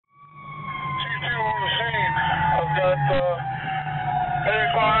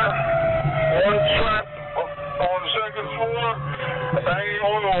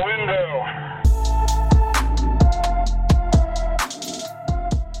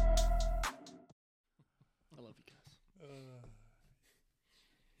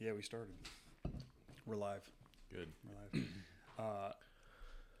Yeah, we started. We're live. Good. We're live.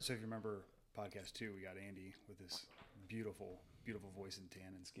 So if you remember podcast 2, we got Andy with this beautiful, beautiful voice and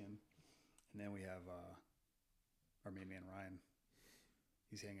tan and skin. And then we have our main man, Ryan.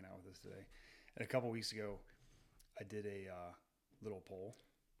 He's hanging out with us today. And a couple weeks ago, I did a little poll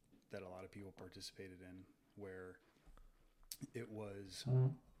that a lot of people participated in where it was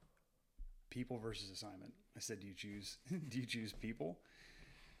people versus assignment. I said, do you choose people?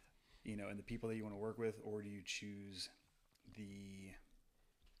 You know, and the people that you want to work with, or do you choose the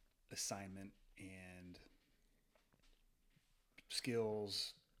assignment and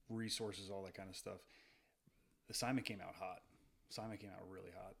skills, resources, all that kind of stuff? Assignment came out hot. Assignment came out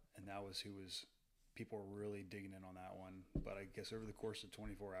really hot, and that was people were really digging in on that one. But I guess over the course of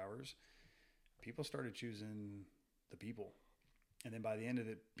 24 hours, people started choosing the people. And then by the end of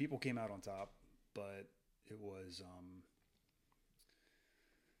it, people came out on top, but it was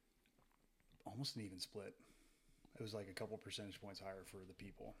almost an even split. It was like a couple percentage points higher for the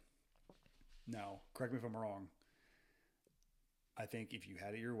people. Now, correct me if I'm wrong. I think if you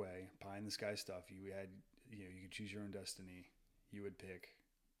had it your way, pie in the sky stuff, you could choose your own destiny. You would pick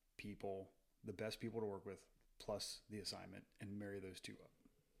people, the best people to work with, plus the assignment, and marry those two up.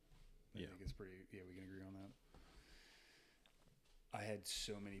 I think it's pretty. Yeah, we can agree on that. I had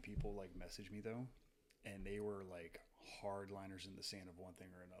so many people like message me though, and they were like hardliners in the sand of one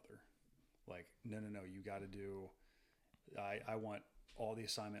thing or another. Like, no, you got to do. I want all the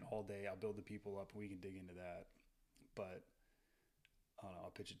assignment all day. I'll build the people up. We can dig into that, but I don't know. I'll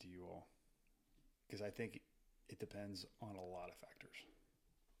pitch it to you all because I think it depends on a lot of factors.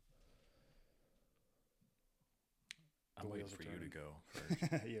 I'm waiting for you to go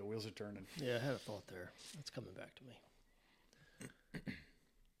first. Yeah, wheels are turning. Yeah, I had a thought there. It's coming back to me.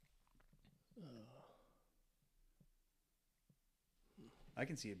 I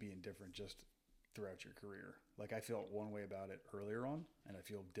can see it being different just throughout your career. Like, I felt one way about it earlier on, and I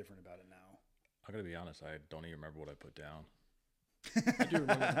feel different about it now. I'm going to be honest. I don't even remember what I put down. I do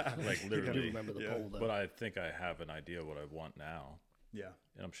remember. Like, literally. I do remember the poll, though. But I think I have an idea what I want now. Yeah.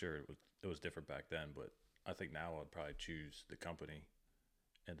 And I'm sure it was different back then, but I think now I'd probably choose the company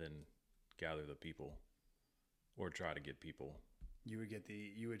and then gather the people or try to get people. You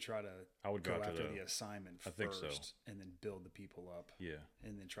would try to I would go go after to the assignment I think so. first and then build the people up. Yeah.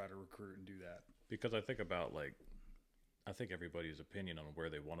 And then try to recruit and do that. Because I think about I think everybody's opinion on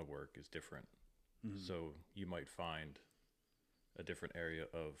where they want to work is different. Mm-hmm. So you might find a different area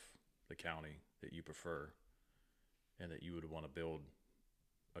of the county that you prefer and that you would want to build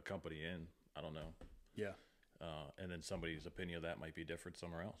a company in. I don't know. Yeah. And then somebody's opinion of that might be different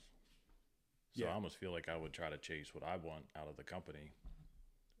somewhere else. So I almost feel like I would try to chase what I want out of the company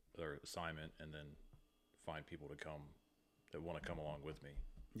or assignment and then find people that want to come along with me.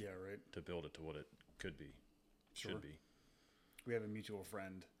 Yeah, right. To build it to what it could be, should be. We have a mutual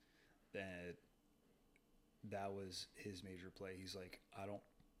friend that was his major play. He's like,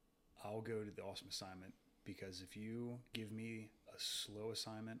 I'll go to the awesome assignment because if you give me a slow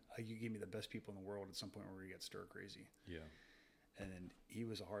assignment, you give me the best people in the world at some point where we get stir crazy. Yeah. And then he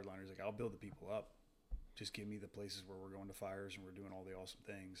was a hardliner. He's like, I'll build the people up. Just give me the places where we're going to fires and we're doing all the awesome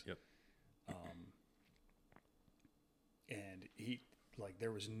things. Yep. And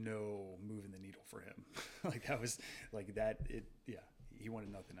there was no moving the needle for him. He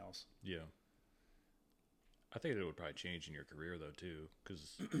wanted nothing else. Yeah. I think it would probably change in your career though too,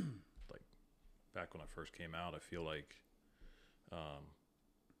 because like back when I first came out, I feel like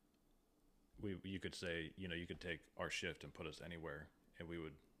you could say, you could take our shift and put us anywhere and we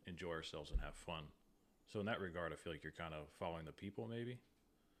would enjoy ourselves and have fun. So in that regard, I feel like you're kind of following the people maybe,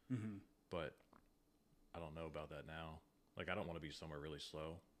 but I don't know about that now. Like, I don't want to be somewhere really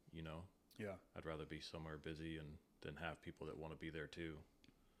slow, Yeah. I'd rather be somewhere busy and then have people that want to be there too.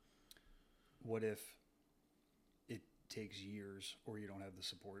 What if it takes years or you don't have the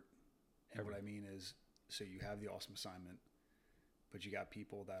support? And what I mean is, so you have the awesome assignment, but you got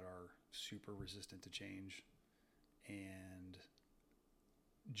people that are super resistant to change, and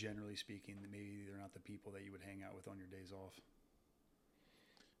generally speaking, maybe they're not the people that you would hang out with on your days off.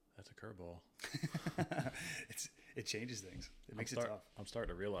 That's a curveball. It changes things. It makes it tough. I'm starting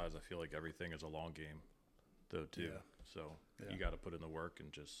to realize I feel like everything is a long game, though, too. Yeah. So you got to put in the work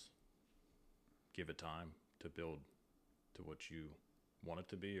and just give it time to build to what you want it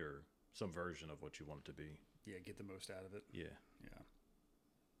to be or some version of what you want it to be. Yeah, get the most out of it. Yeah.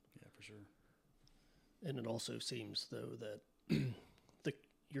 Yeah, for sure. And it also seems, though, that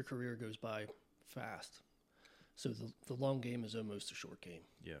your career goes by fast. So the long game is almost a short game.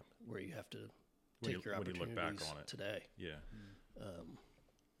 Yeah. Where you have to take your opportunities when you look back on it today. Yeah.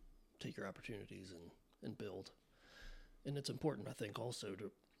 take your opportunities and build. And it's important, I think, also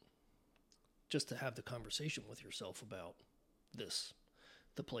to have the conversation with yourself about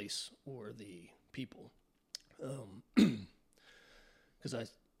the place or the people. Because I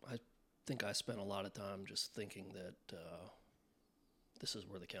think I spent a lot of time just thinking that this is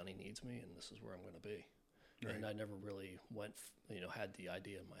where the county needs me and this is where I'm going to be. Right. And I never really had the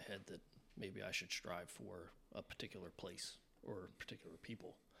idea in my head that maybe I should strive for a particular place or particular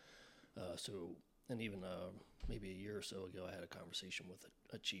people. And even maybe a year or so ago, I had a conversation with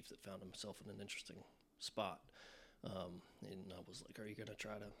a chief that found himself in an interesting spot. And I was like, are you going to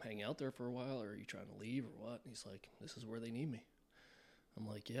try to hang out there for a while, or are you trying to leave, or what? And he's like, this is where they need me. I'm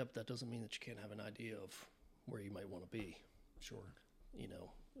like, yeah, but that doesn't mean that you can't have an idea of where you might want to be. Sure.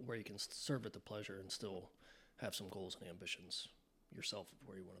 Where you can serve at the pleasure and still have some goals and ambitions yourself of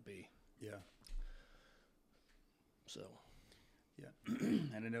where you want to be. Yeah. So. Yeah.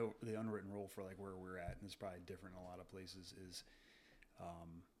 And I know the unwritten rule for like where we're at, and it's probably different in a lot of places, is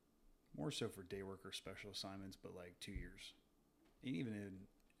more so for day work or special assignments, but like 2 years. And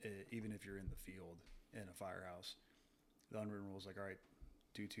even if you're in the field in a firehouse, the unwritten rule is like, all right,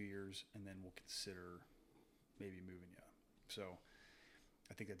 do 2 years, and then we'll consider maybe moving you. So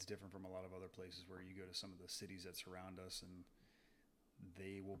I think that's different from a lot of other places where you go to some of the cities that surround us, and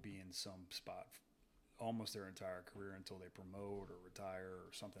they will be in some spot almost their entire career until they promote or retire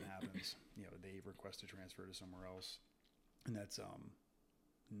or something happens. They request a transfer to somewhere else, and that's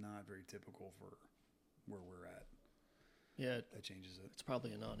not very typical for where we're at. Yeah, that changes it. It's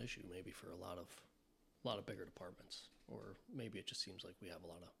probably a non-issue maybe for a lot of bigger departments, or maybe it just seems like we have a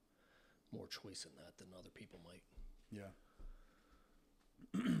lot of more choice in that than other people might. Yeah.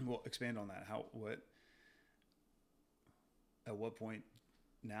 Well, expand on that. At what point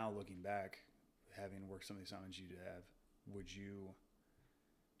now, looking back, having worked some of the assignments you have, would you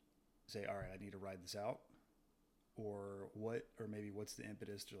say, all right, I need to ride this out? Or maybe what's the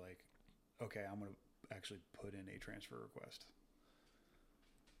impetus to like, okay, I'm going to actually put in a transfer request?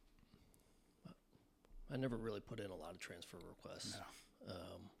 I never really put in a lot of transfer requests. No.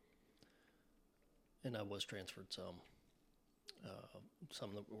 And I was transferred some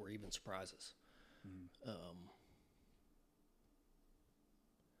that were even surprises. Mm-hmm.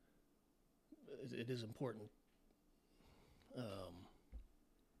 It is important.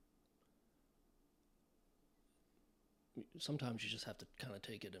 Sometimes you just have to kind of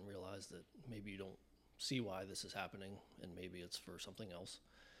take it and realize that maybe you don't see why this is happening, and maybe it's for something else.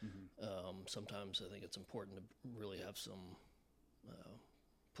 Mm-hmm. Sometimes I think it's important to really have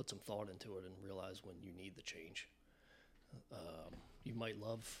put some thought into it and realize when you need the change. You might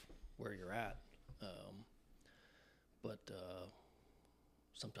love where you're at, but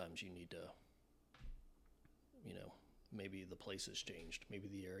sometimes you need to, maybe the place has changed, maybe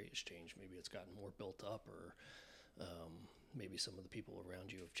the area has changed, maybe it's gotten more built up, or maybe some of the people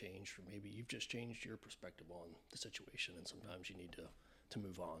around you have changed, or maybe you've just changed your perspective on the situation, and sometimes you need to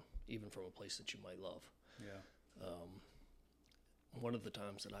move on, even from a place that you might love. Yeah. One of the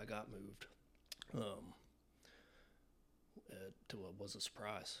times that I got moved was a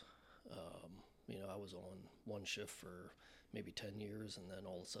surprise. I was on one shift for maybe 10 years, and then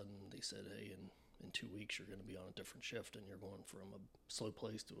all of a sudden they said, hey, in 2 weeks you're going to be on a different shift, and you're going from a slow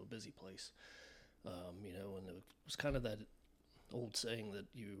place to a busy place. And it was kind of that old saying that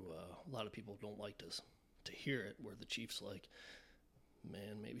a lot of people don't like to hear it, where the chief's like,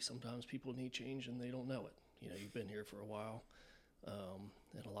 man, maybe sometimes people need change and they don't know it. You've been here for a while,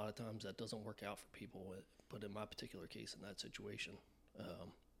 and a lot of times that doesn't work out for people. But in my particular case, in that situation,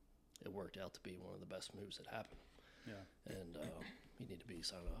 it worked out to be one of the best moves that happened. Yeah. And you need to be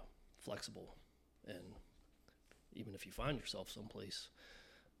sort of flexible, and even if you find yourself someplace,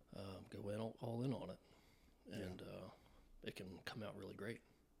 go all in on it, and it can come out really great.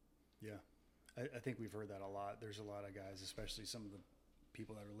 Yeah, I think we've heard that a lot. There's a lot of guys, especially some of the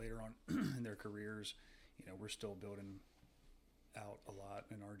people that are later on in their careers. We're still building out a lot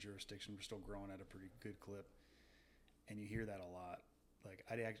in our jurisdiction. We're still growing at a pretty good clip, and you hear that a lot. Like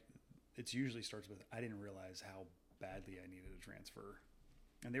it usually starts with, I didn't realize how badly I needed a transfer,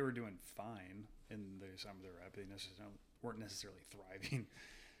 and they were doing fine in the assignment they were at, but they weren't necessarily thriving.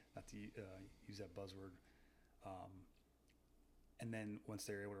 Not to use that buzzword. And then once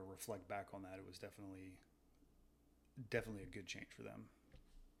they were able to reflect back on that, it was definitely a good change for them.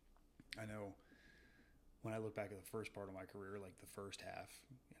 I know when I look back at the first part of my career, like the first half,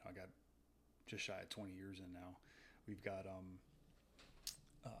 I got just shy of 20 years in now. We've got,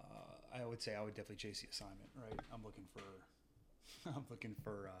 I would say I would definitely chase the assignment, right? I'm looking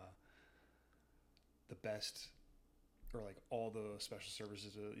for the best or like all the special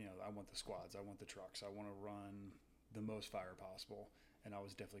services, I want the squads, I want the trucks, I want to run the most fire possible. And I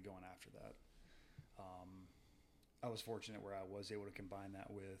was definitely going after that. I was fortunate where I was able to combine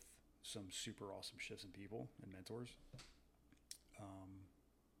that with some super awesome shifts and people and mentors.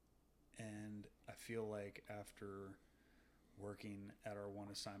 And I feel like after working at our one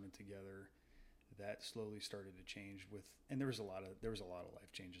assignment together, that slowly started to change and there was a lot of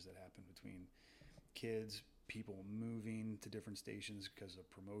life changes that happened between kids, people moving to different stations because of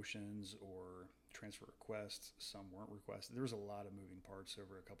promotions or transfer requests. Some weren't requested. There was a lot of moving parts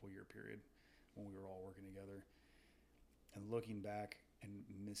over a couple year period when we were all working together. And looking back and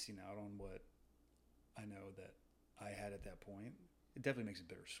missing out on what I know that I had at that point, it definitely makes it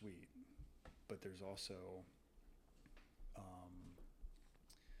bittersweet. But there's also, I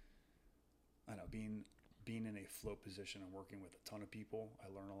don't know, being in a float position and working with a ton of people, I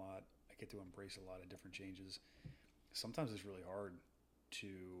learn a lot. I get to embrace a lot of different changes. Sometimes it's really hard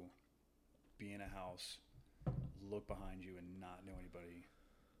to be in a house, look behind you, and not know anybody,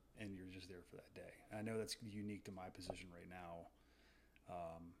 and you're just there for that day. I know that's unique to my position right now.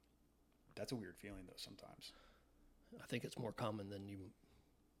 That's a weird feeling, though, sometimes. I think it's more common than you.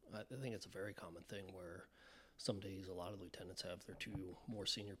 I think it's a very common thing where some days a lot of lieutenants have their two more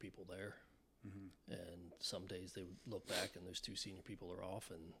senior people there, and some days they would look back and those two senior people are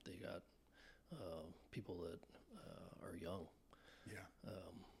off, and they got people that are young. Yeah.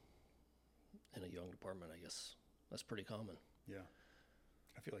 In a young department, I guess that's pretty common. Yeah.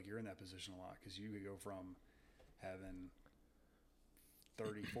 I feel like you're in that position a lot because you could go from having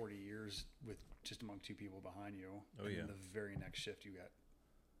 30, 40 years with just among two people behind you. Oh, and yeah. then the very next shift, you got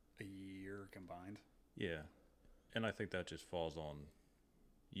a year combined. Yeah. And I think that just falls on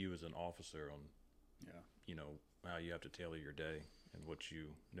you as an officer on, how you have to tailor your day and what you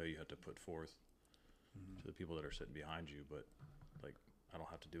have to put forth to the people that are sitting behind you. But, like, I don't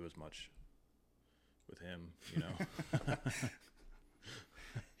have to do as much with him,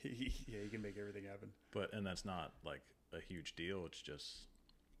 Yeah, he can make everything happen. And that's not like a huge deal. It's just,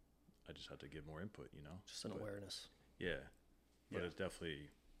 I just have to give more input, Just an awareness. Yeah. But Yeah. it's definitely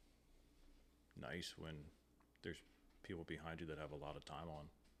nice when there's people behind you that have a lot of time on,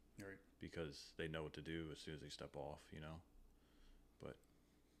 Right. because they know what to do as soon as they step off, But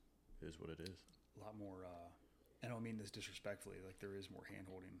it is what it is. A lot more, I don't mean this disrespectfully, like there is more hand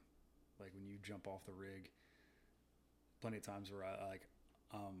holding. Like when you jump off the rig, plenty of times where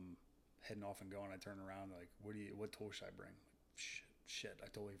I'm heading off and going, I turn around like, what tool should I bring? Shit. I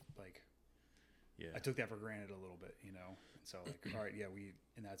totally Yeah. I took that for granted a little bit, And so all right, yeah,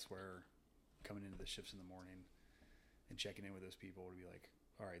 and that's where coming into the shifts in the morning and checking in with those people to be like,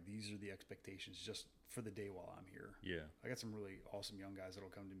 all right, these are the expectations just for the day while I'm here. Yeah. I got some really awesome young guys that'll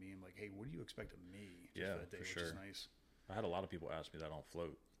come to me and like, hey, what do you expect of me just Yeah, for that day, for which sure. is nice. I had a lot of people ask me that on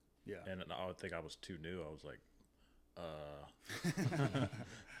float. Yeah. And I would think I was too new. I was like,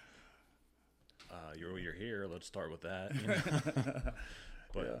 you're here. Let's start with that.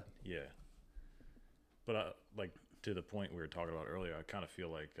 But yeah. But like to the point we were talking about earlier, I kind of feel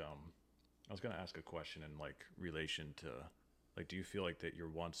like I was going to ask a question in like relation to like, do you feel like that your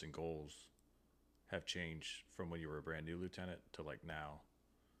wants and goals have changed from when you were a brand new lieutenant to like now?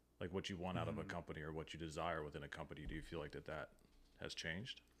 Like what you want out of a company or what you desire within a company, do you feel like that has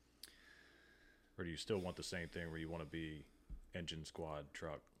changed? Or do you still want the same thing where you want to be engine, squad,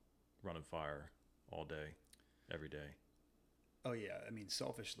 truck, running fire all day, every day? Oh yeah. I mean,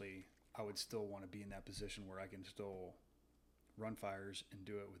 selfishly, I would still want to be in that position where I can still run fires and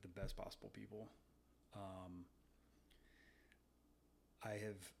do it with the best possible people.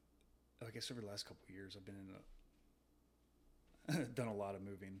 I guess over the last couple of years, I've been done a lot of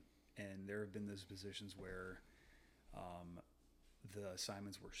moving, and there have been those positions where the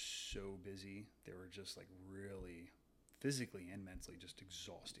assignments were so busy, they were just like really physically and mentally just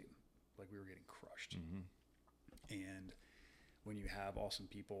exhausting. Like we were getting crushed. And when you have awesome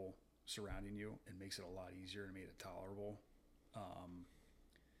people surrounding you, it makes it a lot easier and made it tolerable.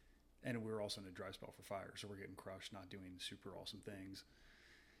 And we were also in a dry spell for fire, so we're getting crushed, not doing super awesome things.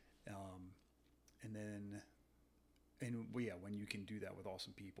 When you can do that with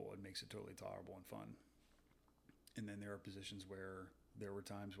awesome people, it makes it totally tolerable and fun. And then there are positions where there were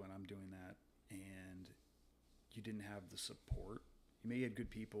times when I'm doing that and you didn't have the support. You may have good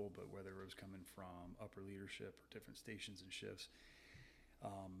people, but whether it was coming from upper leadership or different stations and shifts,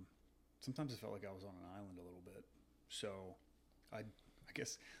 sometimes it felt like I was on an island a little bit. So I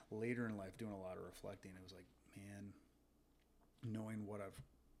guess later in life, doing a lot of reflecting, it was like, man, knowing what I've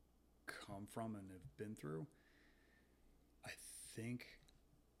come from and have been through, I think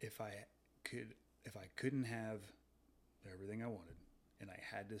if I couldn't have everything I wanted, and I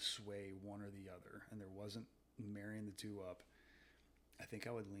had to sway one or the other, and there wasn't marrying the two up, I think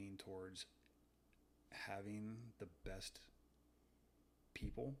I would lean towards having the best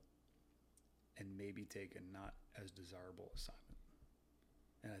people and maybe take a not as desirable assignment.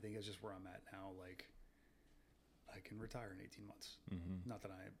 And I think that's just where I'm at now. Like, I can retire in 18 months. Mm-hmm. Not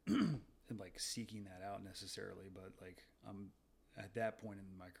that I am like seeking that out necessarily, but like I'm at that point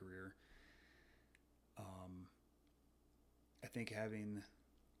in my career. I think having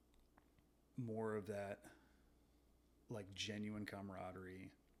more of that like genuine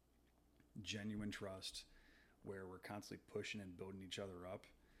camaraderie, genuine trust, where we're constantly pushing and building each other up,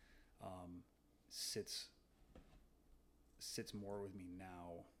 sits more with me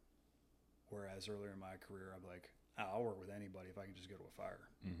now. Whereas earlier in my career, I'm like, I'll work with anybody if I can just go to a fire.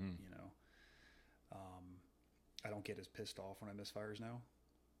 Mm-hmm. You know, I don't get as pissed off when I miss fires now,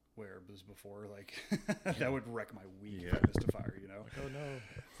 where it was before. Like that would wreck my week if I missed a fire. You know, Like, oh no.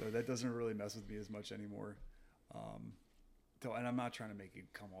 so that doesn't really mess with me as much anymore. So, and I'm not trying to make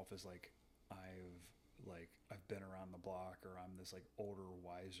it come off as like I've been around the block, or I'm this like older,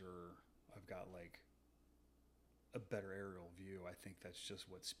 wiser. I've got like a better aerial view. I think that's just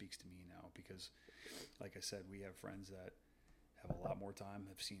what speaks to me now, because like I said, we have friends that have a lot more time,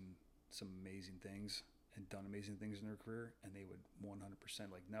 have seen some amazing things and done amazing things in their career, and they would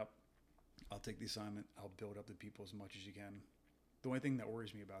 100% like, nope, I'll take the assignment. I'll build up the people as much as you can. The only thing that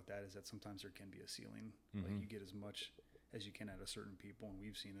worries me about that is that sometimes there can be a ceiling. Mm-hmm. Like you get as much as you can out of certain people, and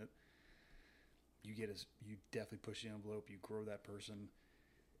we've seen it. You definitely push the envelope, you grow that person,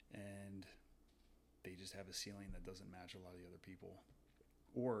 and they just have a ceiling that doesn't match a lot of the other people.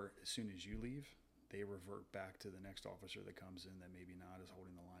 Or as soon as you leave, they revert back to the next officer that comes in that maybe not is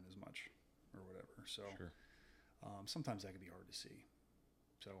holding the line as much or whatever. So Sure. Sometimes that can be hard to see.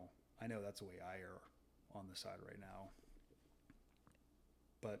 So I know that's the way I err on the side right now.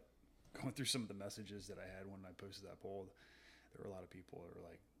 But going through some of the messages that I had when I posted that poll, there were a lot of people that were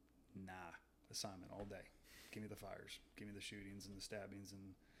like, nah, assignment all day. Give me the fires. Give me the shootings and the stabbings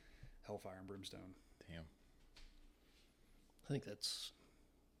and hellfire and brimstone. Damn. I think that's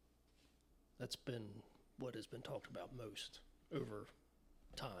been what has been talked about most over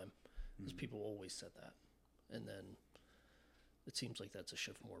time, is people always said that. And then it seems like that's a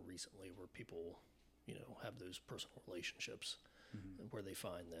shift more recently, where people, have those personal relationships, and where they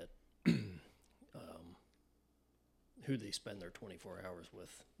find that who they spend their 24 hours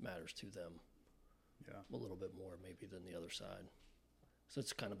with matters to them a little bit more maybe than the other side. So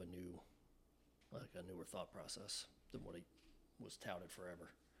it's kind of a newer thought process than what it was touted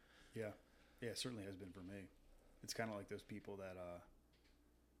forever. Yeah. Yeah, it certainly has been for me. It's kind of like those people that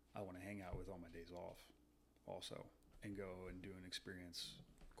I want to hang out with on my days off also, and go and do and experience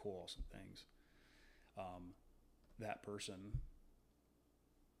cool, awesome things. That person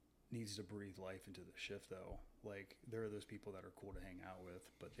needs to breathe life into the shift, though. Like, there are those people that are cool to hang out with,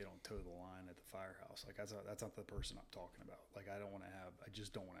 but they don't toe the line at the firehouse. Like, that's not the person I'm talking about. Like, I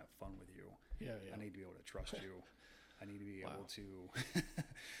just don't want to have fun with you. Yeah. I need to be able to trust you. I need to be able to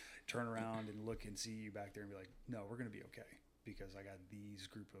turn around and look and see you back there and be like, no, we're going to be okay, because I got these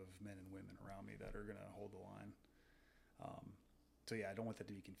group of men and women around me that are going to hold the line. So yeah, I don't want that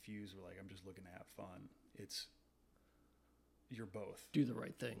to be confused with like, I'm just looking to have fun. You're both. Do the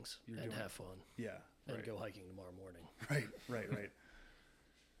right things and have fun. Yeah. And right. go hiking tomorrow morning. Right.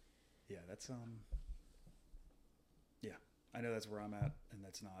 Yeah, that's yeah, I know that's where I'm at, and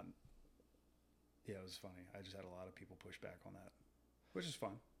that's not. Yeah, it was funny. I just had a lot of people push back on that, which is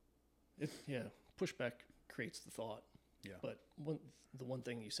fun. Pushback creates the thought. Yeah. But the one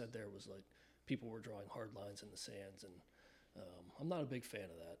thing you said there was like people were drawing hard lines in the sands, and I'm not a big fan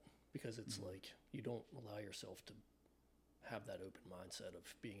of that, because it's like you don't allow yourself to have that open mindset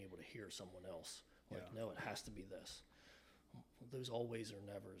of being able to hear someone else. Like, no, it has to be this. Those always or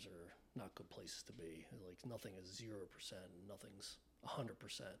nevers are not good places to be. Like, nothing is 0%, nothing's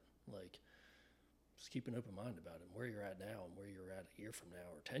 100%. Like, just keep an open mind about it. And where you're at now and where you're at a year from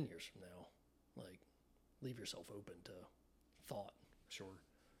now or 10 years from now, like, leave yourself open to thought. Sure.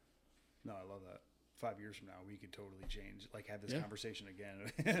 No, I love that. 5 years from now, we could totally change. Like, have this conversation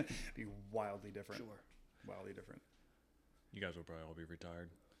again. It'd be wildly different. Sure. Wildly different. You guys will probably all be retired.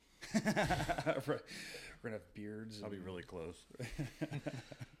 We're gonna have beards. I'll be really close.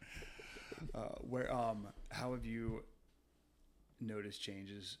 How have you noticed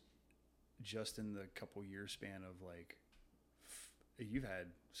changes just in the couple years span of like, you've had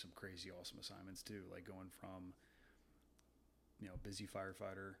some crazy awesome assignments too, like going from, busy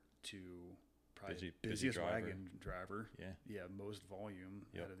firefighter to probably busiest driver. wagon driver. Yeah. Most volume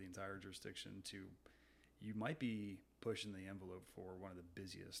out of the entire jurisdiction to, you might be pushing the envelope for one of the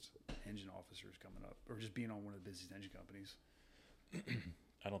busiest engine officers coming up, or just being on one of the busiest engine companies.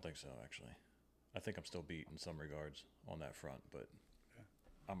 I don't think so, actually. I think I'm still beat in some regards on that front, but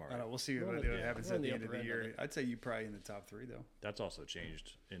I'm all I right. don't know, we'll see what happens at the end of the year. I'd say you probably in the top 3 though. That's also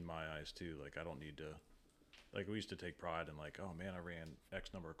changed in my eyes too. Like I don't need to, like we used to take pride in like, oh man, I ran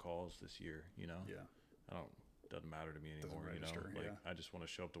X number of calls this year, you know? Yeah. Doesn't matter to me anymore, register, you know? Like I just want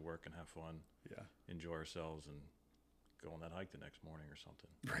to show up to work and have fun, enjoy ourselves and go on that hike the next morning or something.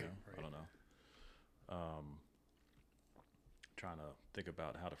 Right, you know? right. I don't know. Trying to think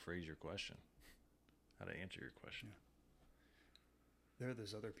about how to phrase your question, how to answer your question. Yeah. There are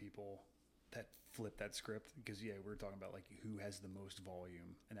those other people that flip that script because we were talking about like who has the most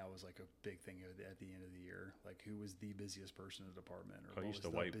volume, and that was like a big thing at the end of the year. Like who was the busiest person in the department, or we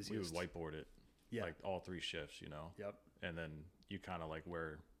would whiteboard it, like all 3 shifts, you know. Yep. And then you kind of like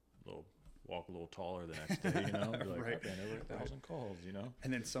walk a little taller the next day, you know. Like, Right. Man, over 1,000 calls, you know.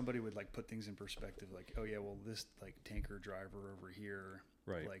 And then somebody would like put things in perspective, like, oh yeah, well this like tanker driver over here,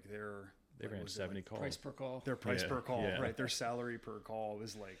 right? Like they ran 70 calls. Price per call. Their price per call, yeah. right? Their salary per call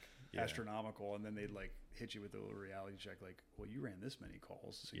was like astronomical, and then they'd like hit you with a little reality check, like, well, you ran this many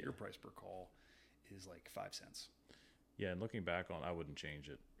calls, so your price per call is like 5 cents. Yeah, and looking back on, I wouldn't change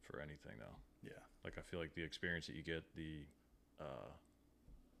it for anything though. Yeah, like I feel like the experience that you get, the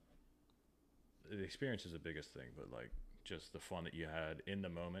experience is the biggest thing, but like just the fun that you had in the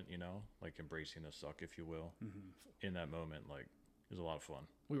moment, you know, like embracing the suck, if you will, in that moment, like it was a lot of fun.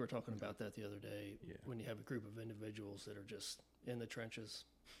 We were talking about that the other day. Yeah. When you have a group of individuals that are just in the trenches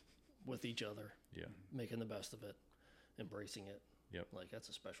with each other, making the best of it, embracing it. Yep. Like that's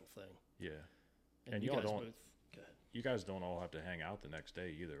a special thing. Yeah. And you guys both. Go ahead. You guys don't all have to hang out the next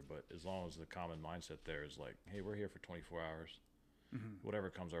day either, but as long as the common mindset there is like, hey, we're here for 24 hours. Whatever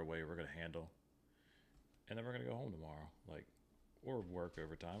comes our way, we're going to handle. And then we're going to go home tomorrow, like, or work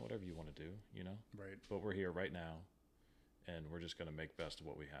overtime, whatever you want to do, you know? right. But we're here right now, and we're just going to make best of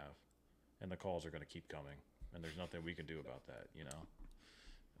what we have. And the calls are going to keep coming, and there's nothing we can do about that, you know?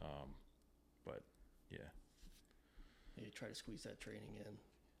 But, yeah. You try to squeeze that training in.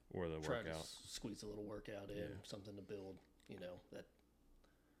 Or the try workout. To squeeze a little workout in, something to build, you know, that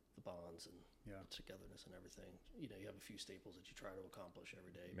the bonds and togetherness and everything. You know, you have a few staples that you try to accomplish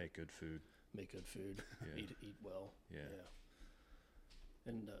every day. Make good food. Eat well. Yeah.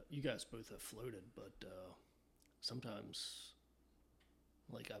 And you guys both have floated, but sometimes,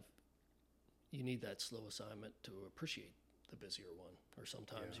 like you need that slow assignment to appreciate the busier one. Or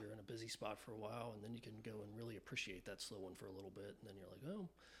sometimes you're in a busy spot for a while, and then you can go and really appreciate that slow one for a little bit, and then you're like, oh,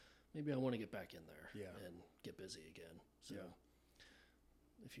 maybe I want to get back in there and get busy again. So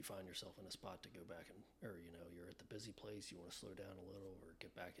if you find yourself in a spot to go back or you know, you're at the busy place, you want to slow down a little or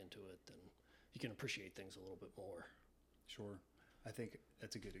get back into it, then you can appreciate things a little bit more. Sure. I think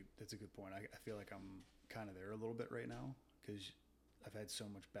that's a good point. I feel like I'm kind of there a little bit right now because I've had so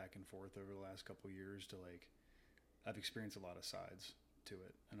much back and forth over the last couple of years to like, I've experienced a lot of sides to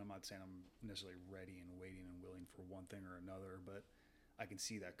it, and I'm not saying I'm necessarily ready and waiting and willing for one thing or another, but I can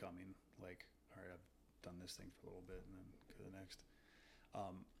see that coming. Like, all right, I've done this thing for a little bit and then go to the next.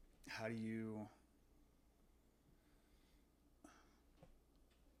 How do you?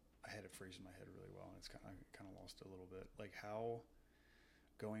 I had it phrased in my head really well, and it's kind of lost it a little bit. Like how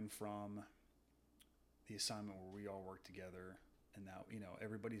going from the assignment where we all work together, and now you know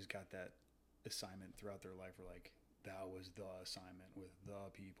everybody's got that assignment throughout their life, where like that was the assignment with the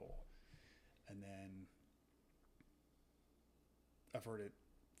people, and then I've heard it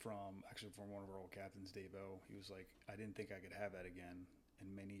from one of our old captains, Dave O. He was like, I didn't think I could have that again,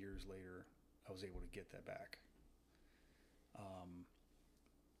 and many years later I was able to get that back.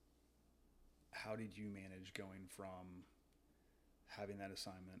 How did you manage going from having that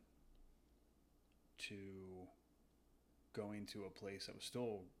assignment to going to a place that was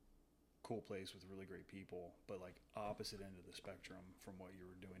still cool place with really great people, but like opposite end of the spectrum from what you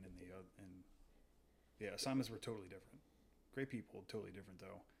were doing assignments were totally different. Great people, totally different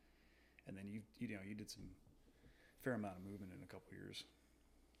though. And then you did some fair amount of movement in a couple of years.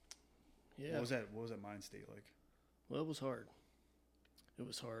 Yeah. What was that mind state like? Well, it was hard.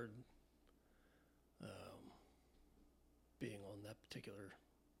 Being on that particular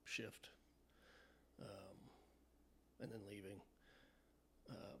shift, and then leaving.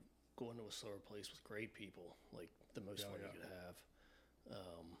 Going to a slower place with great people, like the most fun you could have.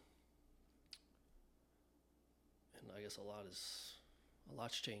 And I guess a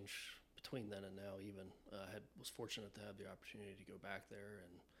lot's changed between then and now. Even was fortunate to have the opportunity to go back there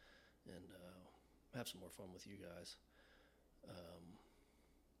and have some more fun with you guys.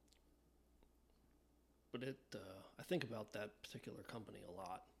 But but I think about that particular company a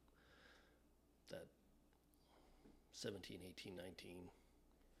lot. That 17, 18, 19.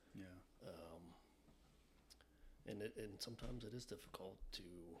 Yeah. And sometimes it is difficult to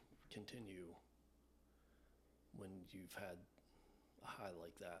continue when you've had a high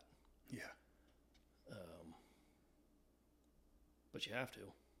like that. Yeah. But you have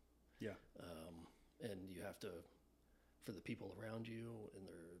to. Yeah. And you have to, for the people around you and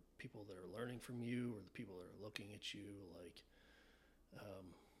the people that are learning from you or the people that are looking at you, like,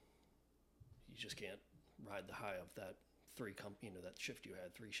 you just can't ride the high of that that shift you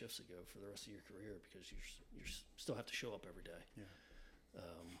had 3 shifts ago for the rest of your career, because you still have to show up every day. Yeah.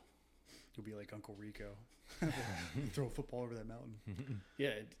 You'll be like Uncle Rico. Throw a football over that mountain.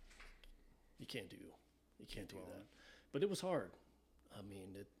 Yeah. You can't do that. But it was hard. I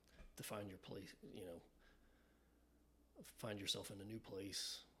mean, to find your place, find yourself in a new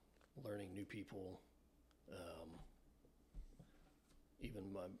place, learning new people.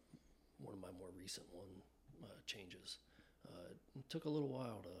 Even one of my more recent changes, it took a little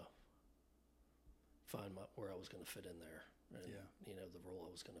while to find where I was going to fit in there, and the role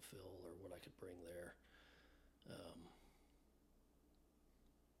I was going to fill or what I could bring there.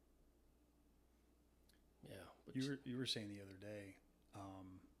 But you were saying the other day,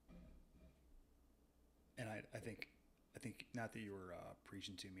 and I think not that you were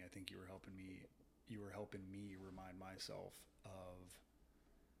preaching to me. I think you were helping me. You were helping me remind myself of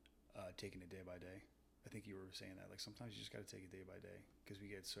taking it day by day. I think you were saying that, like, sometimes you just got to take it day by day, because we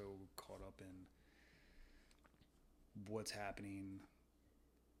get so caught up in what's happening,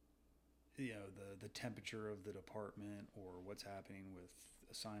 the temperature of the department, or what's happening with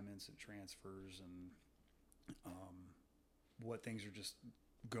assignments and transfers, and what things are just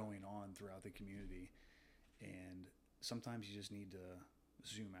going on throughout the community. And sometimes you just need to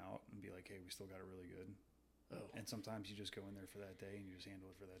zoom out and be like, hey, we still got it really good. And sometimes you just go in there for that day and you just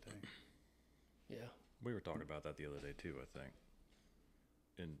handle it for that day. Yeah. We were talking about that the other day too, I think,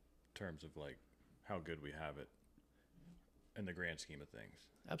 in terms of like how good we have it in the grand scheme of things.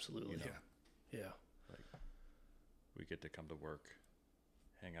 Absolutely. Yeah. Like, we get to come to work,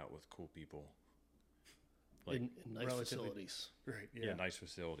 hang out with cool people. Like, in nice facilities. Right. Yeah, nice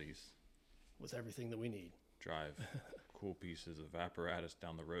facilities. With everything that we need. Drive cool pieces of apparatus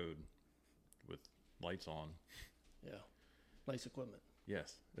down the road with lights on. Yeah. Nice equipment.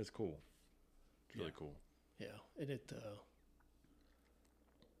 Yes, it's cool. It's really cool. Yeah. And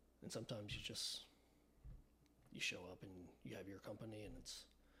sometimes you show up and you have your company, and it's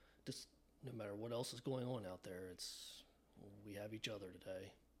just, no matter what else is going on out there, we have each other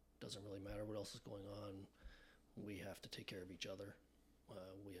today. Doesn't really matter what else is going on. We have to take care of each other.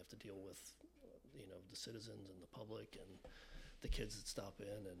 We have to deal with, the citizens and the public and the kids that stop in,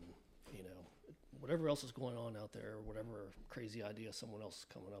 and, whatever else is going on out there, whatever crazy idea someone else is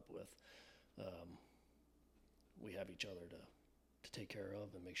coming up with, we have each other to take care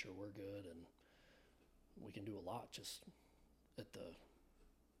of and make sure we're good. And we can do a lot just at the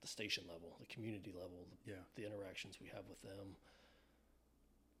station level, the community level, the interactions we have with them.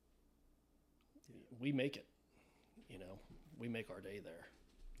 We make it, we make our day there.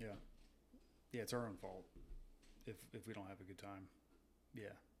 Yeah. Yeah, it's our own fault if we don't have a good time.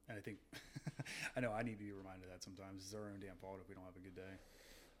 Yeah. And I think, I know I need to be reminded of that sometimes. It's our own damn fault if we don't have a good day.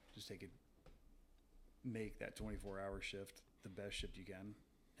 Just make that 24-hour shift the best shift you can.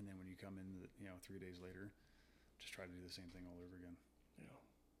 And then when you come in, 3 days later, just try to do the same thing all over again. Yeah.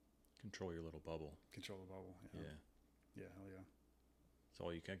 Control your little bubble. Control the bubble. Yeah. Yeah, hell yeah. It's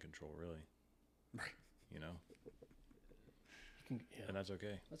all you can control, really. Right. And that's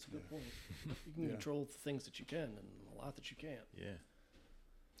okay. That's a good point. You can control the things that you can and a lot that you can't. Yeah.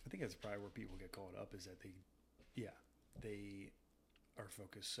 I think that's probably where people get caught up, is that they are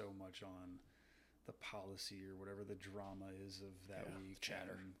focused so much on the policy or whatever the drama is of that week. The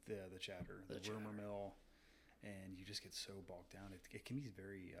chatter. The chatter, the rumor mill. And you just get so bogged down. It can be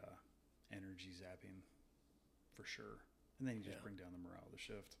very energy zapping, for sure. And then you just bring down the morale of the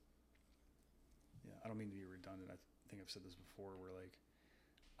shift. Yeah, I don't mean to be redundant. I think I've said this before, where, like,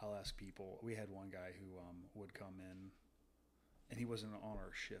 I'll ask people. We had one guy who would come in, and he wasn't on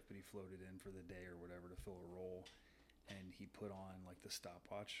our shift, but he floated in for the day or whatever to fill a role, and he put on, like, the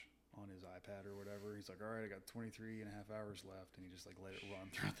stopwatch on his iPad or whatever. He's like, all right, I got 23 and a half hours left, and he just, like, let it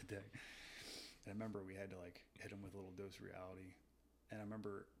run throughout the day. And I remember we had to, like, hit him with a little dose of reality. And I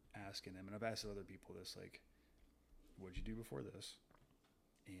remember asking him, and I've asked other people this, like, what'd you do before this?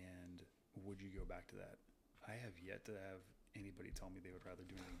 And would you go back to that? I have yet to have anybody tell me they would rather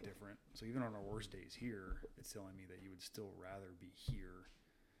do anything different. So even on our worst days here, it's telling me that you would still rather be here,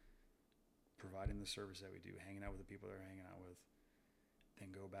 providing the service that we do, hanging out with the people that are hanging out with, then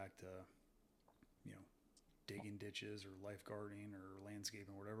go back to, you know, digging ditches or lifeguarding or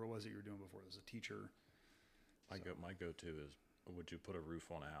landscaping, whatever it was that you were doing before as a teacher. My go-to is, would you put a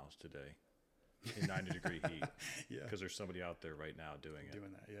roof on a house today in 90-degree heat? Yeah. Because there's somebody out there right now doing it.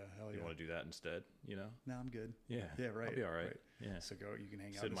 Doing that. Yeah. Hell You yeah. want to do that instead, you know? No, I'm good. Yeah. Yeah. Right. I'll be all right. Yeah. So you can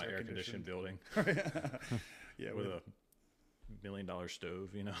hang out Sit in this my air-conditioned building yeah. with a $1 million stove,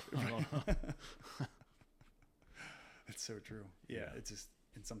 you know? I don't know. It's so true. Yeah. Yeah. It's just,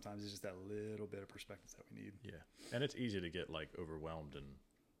 and sometimes it's just that little bit of perspective that we need. Yeah. And it's easy to get like overwhelmed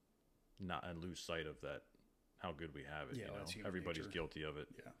and lose sight of that, how good we have it. Yeah, you know, that's human everybody's nature. guilty of it.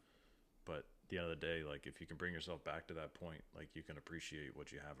 Yeah. But at the end of the day, like if you can bring yourself back to that point, like you can appreciate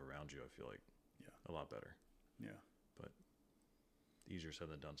what you have around you. I feel like a lot better. Yeah. But easier said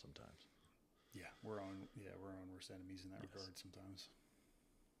than done sometimes. Yeah. We're on worst enemies in that Yes. regard sometimes.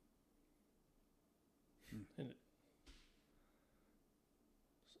 And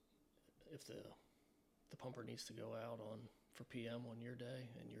if the pumper needs to go out for PM on your day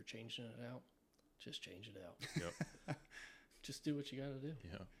and you're changing it out, just change it out. Yep. Just do what you got to do.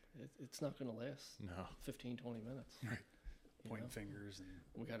 Yeah. It's not going to last No. 15, 20 minutes. Right. you Pointing know? fingers and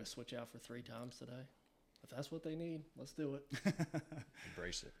We got to switch out for 3 times today. If that's what they need, let's do it.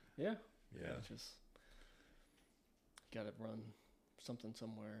 Embrace it. Yeah. Yeah. Just got to run something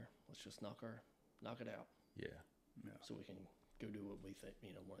somewhere. Let's just knock it out Yeah. yeah. so we can go do what we think,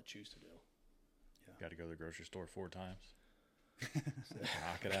 want to choose to do. Got to go to the grocery store 4 times.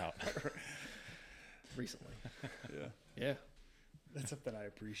 Knock it out. Recently. Yeah. Yeah. That's something I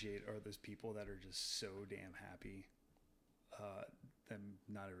appreciate are those people that are just so damn happy. And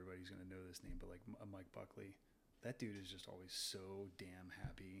not everybody's going to know this name, but like Mike Buckley, that dude is just always so damn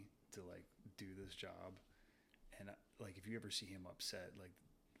happy to like do this job. And like, if you ever see him upset, like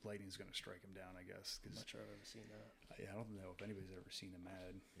lightning's going to strike him down, I guess. I'm not sure I've ever seen that. I don't know if anybody's ever seen him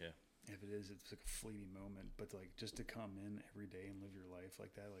mad. Yeah. If it is, it's like a fleeting moment. But like, just to come in every day and live your life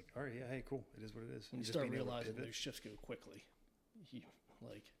like that, like, all right, yeah, hey, cool. It is what it is. When you Just start being able to realizing pivot. those shifts go quickly, you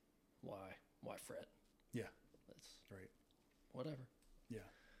like, why fret? Yeah. That's Right. whatever. Yeah.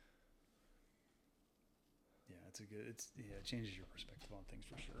 Yeah, it changes your perspective on things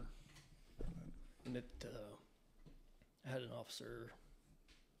for sure. And I had an officer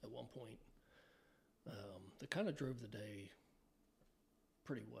at one point that kind of drove the day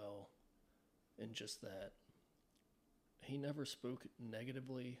pretty well, in just that he never spoke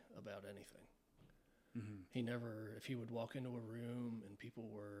negatively about anything. Mm-hmm. He never, if he would walk into a room and people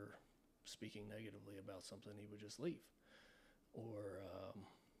were speaking negatively about something, he would just leave. Or,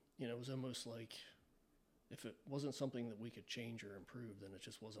 it was almost like if it wasn't something that we could change or improve, then it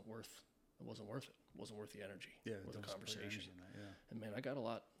just wasn't worth it. It wasn't worth the energy Yeah, or the don't spend energy conversation. in that, yeah. And man, I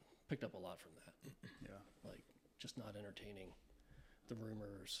picked up a lot from that. Yeah. Like just not entertaining the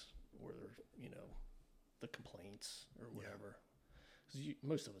rumors or, the complaints or whatever. 'Cause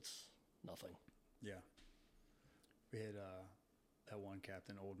most of it's nothing. Yeah. We had that one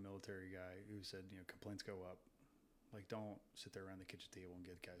captain, old military guy, who said, complaints go up. Like, don't sit there around the kitchen table and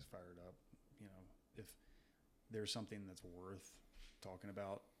get guys fired up. If there's something that's worth talking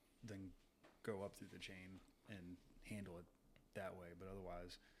about, then go up through the chain and handle it that way. But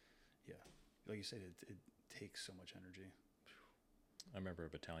otherwise, yeah, like you said, it takes so much energy. I remember a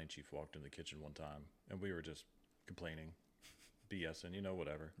battalion chief walked in the kitchen one time, and we were just complaining, BSing,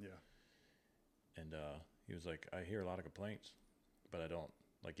 whatever. Yeah. And he was like, I hear a lot of complaints, but I don't.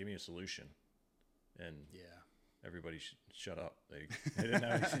 Like, give me a solution. And Yeah. everybody shut up. They didn't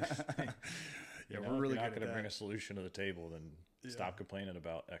have anything to say. Yeah, If we're really you're not good going at to bring that. a solution to the table, then Yeah. stop complaining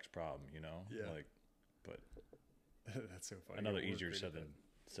about X problem, Yeah. Like, but That's so funny. another Yeah, we're easier great said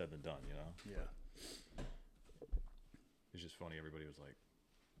at than done, that. Yeah. It's just funny. Everybody was like,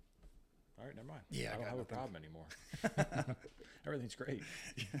 all right, never mind. Yeah, I I don't got have a nothing. problem anymore. Everything's great.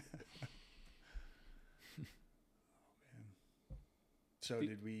 So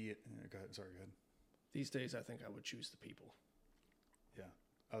did we? Go ahead. Sorry, go ahead. These days, I think I would choose the people. Yeah,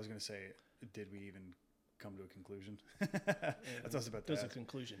 I was gonna say, did we even come to a conclusion? That's also about Does that. a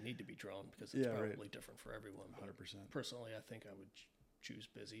conclusion need to be drawn? Because it's Yeah, right. probably different for everyone. but 100%. Personally, I think I would choose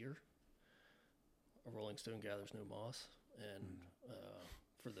busier. A rolling stone gathers no moss, and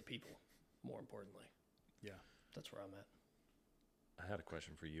for the people, more importantly. Yeah. That's where I'm at. I had a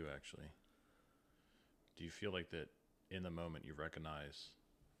question for you, actually. Do you feel like that in the moment you recognize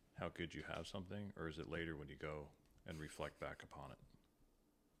how good you have something, or is it later when you go and reflect back upon it?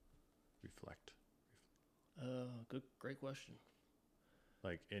 Reflect. Great question.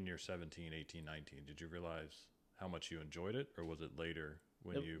 Like in your 17, 18, 19, did you realize how much you enjoyed it, or was it later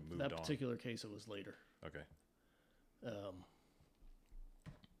when you moved that on? particular case, it was later. Okay.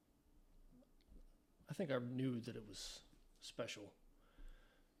 I think I knew that it was special,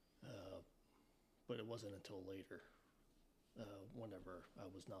 but it wasn't until later, whenever I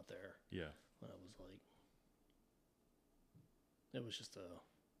was not there, Yeah. when I was like, it was just a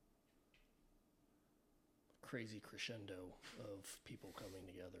crazy crescendo of people coming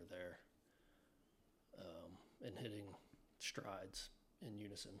together there, and hitting strides in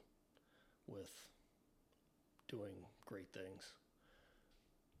unison with doing great things.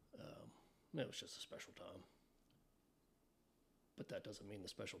 It was just a special time. But that doesn't mean the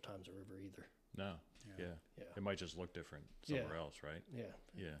special times are over either. No. Yeah. Yeah. It might just look different somewhere else, right? Yeah.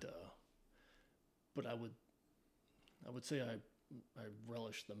 Yeah. But I would say I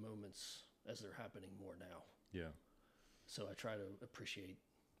relish the moments as they're happening more now. Yeah. So I try to appreciate,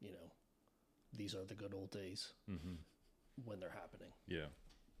 these are the good old days when they're happening. Yeah.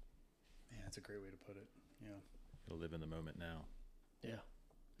 Yeah, that's a great way to put it. Yeah. You'll live in the moment now. Yeah.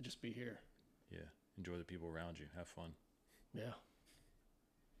 Just be here. Yeah. Enjoy the people around you. Have fun. Yeah.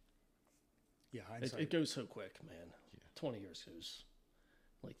 Yeah, hindsight. It goes so quick, man. Yeah. 20 years goes,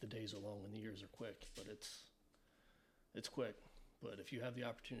 like the days are long and the years are quick, but it's quick. But if you have the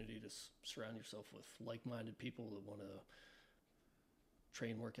opportunity to surround yourself with like-minded people that want to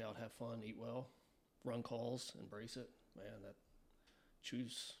train, work out, have fun, eat well, run calls, embrace it, man, that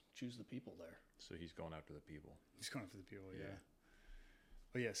choose the people there. So he's going after the people. He's going for the people, yeah. Yeah.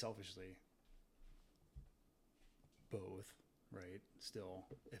 But yeah, selfishly, both, right? Still,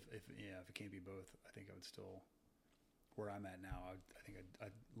 if it can't be both, I think I would still, where I'm at now, I think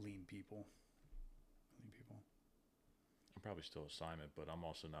I'd lean people. I'm probably still assignment, but I'm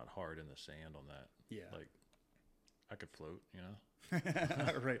also not hard in the sand on that. Yeah. Like, I could float,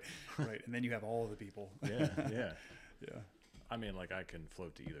 right. And then you have all of the people. Yeah. Yeah. I mean, like, I can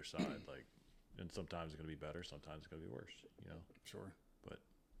float to either side, like, and sometimes it's going to be better, sometimes it's going to be worse, Sure. But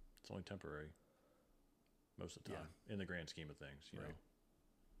it's only temporary most of the time in the grand scheme of things, you know.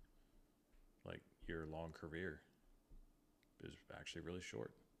 Like, your long career is actually really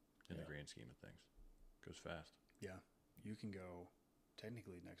short in the grand scheme of things. It goes fast. Yeah. You can go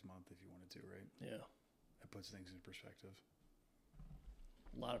technically next month if you wanted to, right? Yeah. That puts things in perspective.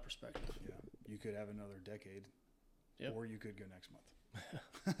 A lot of perspective. Yeah. You could have another decade. Yep. Or you could go next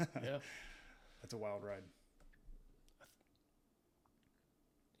month. Yeah. That's a wild ride.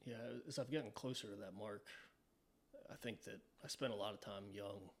 Yeah, as I've gotten closer to that mark, I think that I spent a lot of time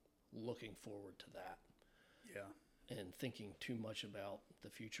young looking forward to that. Yeah. And thinking too much about the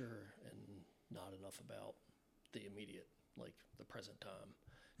future and not enough about the immediate, like the present time.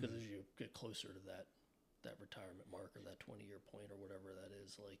 Because as you get closer to that retirement mark or that 20-year point or whatever that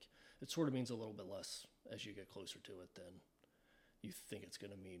is, like it sort of means a little bit less as you get closer to it than you think it's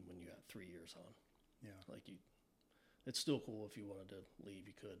going to mean when you have 3 years on. Yeah. Like it's still cool if you wanted to leave,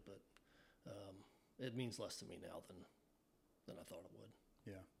 you could, but it means less to me now than I thought it would.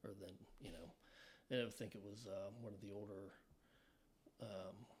 Yeah. Or than, and I think it was one of the older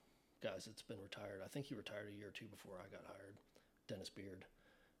guys that's been retired. I think he retired a year or two before I got hired, Dennis Beard.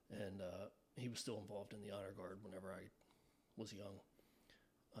 And he was still involved in the honor guard whenever I was young,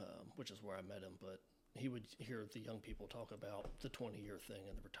 which is where I met him. But he would hear the young people talk about the 20-year thing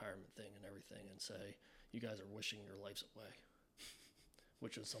and the retirement thing and everything and say, you guys are wishing your lives away,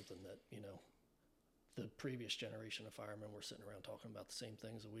 which is something that, the previous generation of firemen were sitting around talking about the same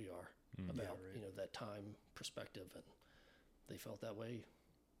things that we are about, that time perspective. And they felt that way,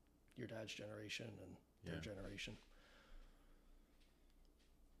 your dad's generation and their generation.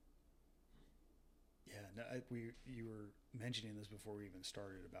 Yeah, no, you were mentioning this before we even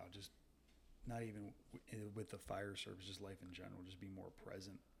started about just not even with the fire service, just life in general, just be more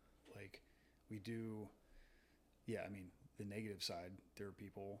present. Like we do, I mean, the negative side, there are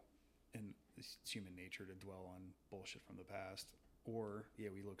people, and it's human nature to dwell on bullshit from the past, or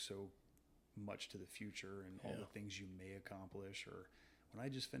we look so much to the future and all the things you may accomplish, or when I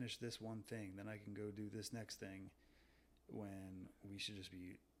just finish this one thing, then I can go do this next thing, when we should just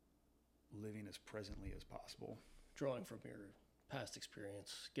be living as presently as possible. Drawing from your past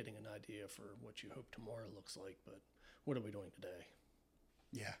experience, getting an idea for what you hope tomorrow looks like, but what are we doing today?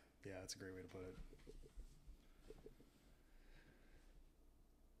 Yeah, that's a great way to put it.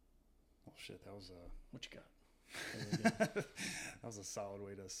 Well, shit, that was what you got? that was a solid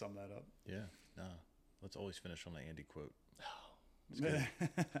way to sum that up. Yeah, no, let's always finish on the Andy quote. It's good.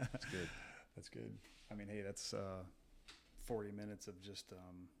 That's good. That's good. I mean, hey, that's 40 minutes of just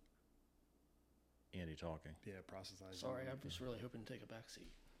Andy talking. Processizing. Sorry, I was really hoping to take a back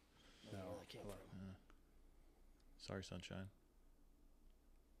seat. No, where that came from. Sorry, sunshine.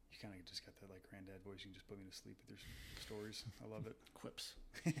 kind of just got that like granddad voice. You can just put me to sleep with your stories. I love it. Quips,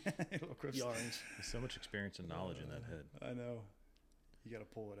 Little quips. yarns. There's so much experience and knowledge in that head. I know. You got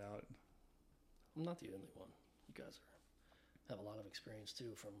to pull it out. I'm not the only one. You guys have a lot of experience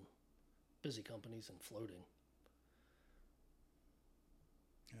too from busy companies and floating.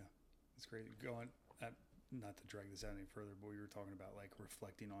 Yeah, it's great. Going at, not to drag this out any further, but we were talking about like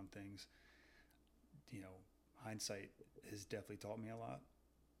reflecting on things. You know, hindsight has definitely taught me a lot.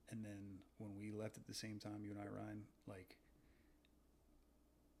 And then when we left at the same time, you and I, Ryan, like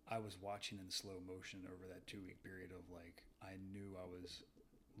I was watching in slow motion over that 2-week period of like I knew I was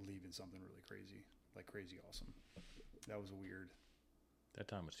leaving something really crazy, like crazy awesome. That was weird. That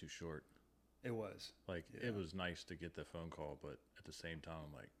time was too short. It was. Like, it was nice to get the phone call, but at the same time,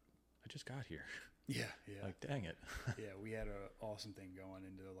 I'm like, I just got here. Yeah. Like, dang it. Yeah, we had an awesome thing going,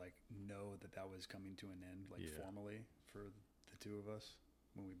 and to like know that that was coming to an end, like formally for the two of us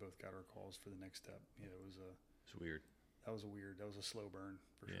when we both got our calls for the next step. Yeah, It's weird. That was a slow burn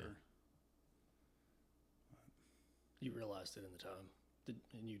for sure. You realized it in the time,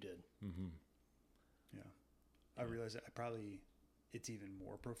 and you did. Mm-hmm. Yeah. I realized that it's even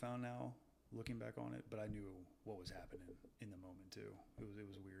more profound now looking back on it, but I knew what was happening in the moment too. It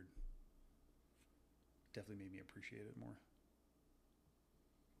was weird. Definitely made me appreciate it more.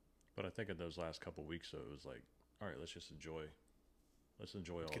 But I think in those last couple of weeks, though, it was like, all right, let's just enjoy all this,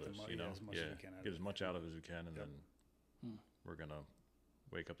 you know? As much as we can get as much out of it as we can, and then Hmm. we're going to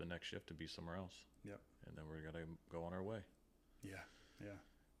wake up the next shift to be somewhere else. Yep. And then we're going to go on our way. Yeah. Yeah.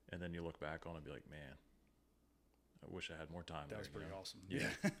 And then you look back on it and be like, man, I wish I had more time. That was there, pretty you know? awesome.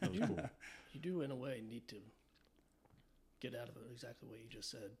 Yeah. That was cool. You do, in a way, need to get out of it exactly what you just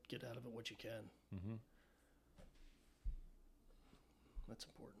said. Get out of it what you can. Mm-hmm. That's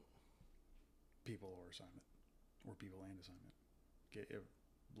important. People or assignment, or people and assignment.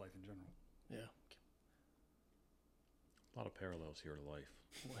 Life in general. Yeah. A lot of parallels here to life.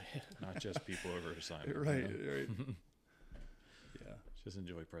 Not just people over assignment. Right, you know? right. Yeah. Just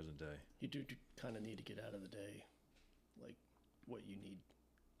enjoy present day. You do kind of need to get out of the day, like what you need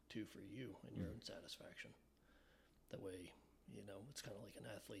to for you and your own satisfaction. That way, you know, it's kind of like an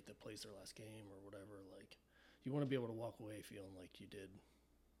athlete that plays their last game or whatever. Like, you want to be able to walk away feeling like you did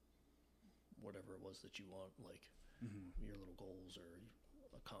whatever it was that you want, like your little goals, or you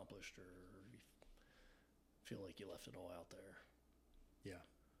accomplished, or you feel like you left it all out there. Yeah.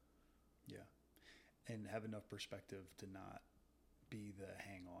 Yeah. And have enough perspective to not be the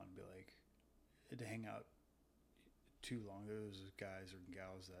hang on, be like, to hang out too long. Those guys or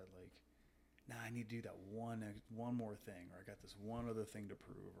gals that like, nah, I need to do that one more thing, or I got this one other thing to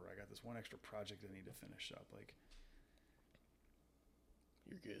prove, or I got this one extra project I need to finish up. Like,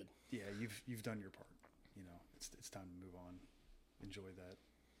 You're good. yeah, you've done your part. You know, it's time to move on. Enjoy that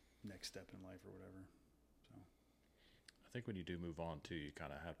next step in life or whatever. So I think when you do move on too, you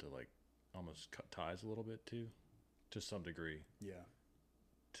kind of have to like almost cut ties a little bit too, to some degree. yeah,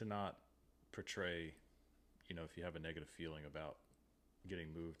 To not portray, you know, if you have a negative feeling about getting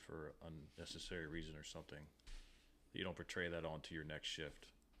moved for unnecessary reason or something, you don't portray that onto your next shift.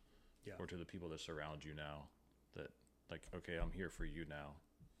 Yeah. Or to the people that surround you now, that like, okay, I'm here for you now,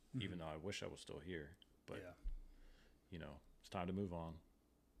 even though I wish I was still here, but yeah, you know, it's time to move on.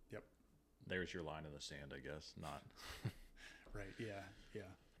 Yep. There's your line in the sand, I guess. Not right. Yeah, yeah.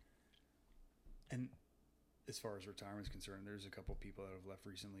 And as far as retirement is concerned, there's a couple people that have left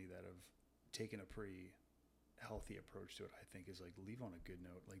recently that have taken a pretty healthy approach to it. I think is like leave on a good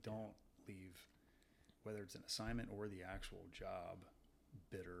note. Like don't leave, whether it's an assignment or the actual job,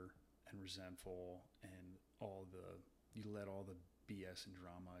 bitter and resentful, and you let all the BS and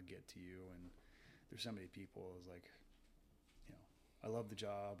drama get to you. And there's so many people is like, you know, I love the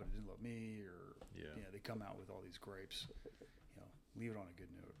job, but it didn't love me, or they come out with all these gripes. You know, leave it on a good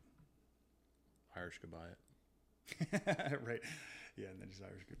note. Irish goodbye it. Right. Yeah, and then just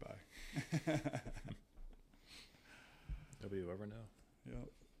Irish goodbye. Nobody will ever know. Yep.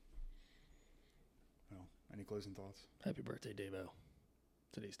 Well, any closing thoughts? Happy birthday, Davo.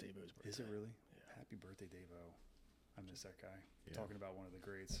 Today's Davo's birthday. Is it really? Yeah. Happy birthday, Davo. I miss that guy. Yeah. Talking about one of the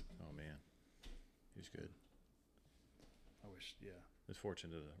greats. Oh man, he's good. I wish, yeah. I was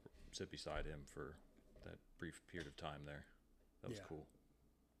fortunate to sit beside him for that brief period of time there. That was cool.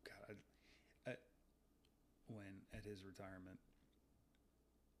 God, when at his retirement,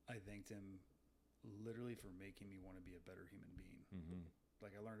 I thanked him literally for making me want to be a better human being. Mm-hmm.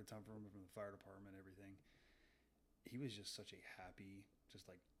 Like I learned a ton from him, from the fire department, everything. He was just such a happy, just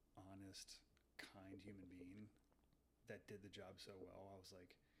like honest, kind human being that did the job so well. I was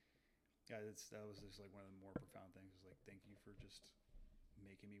like, yeah, that was just like one of the more profound things. Was like, thank you for just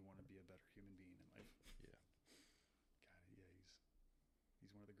making me want to be a better human being in life. Yeah. God, yeah,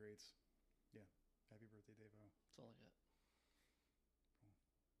 he's one of the greats. Yeah. Happy birthday, Dave-O. That's all I got. Cool.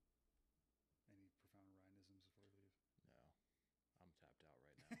 Any profound Ryanisms before we leave? No, I'm tapped out right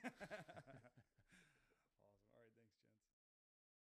now.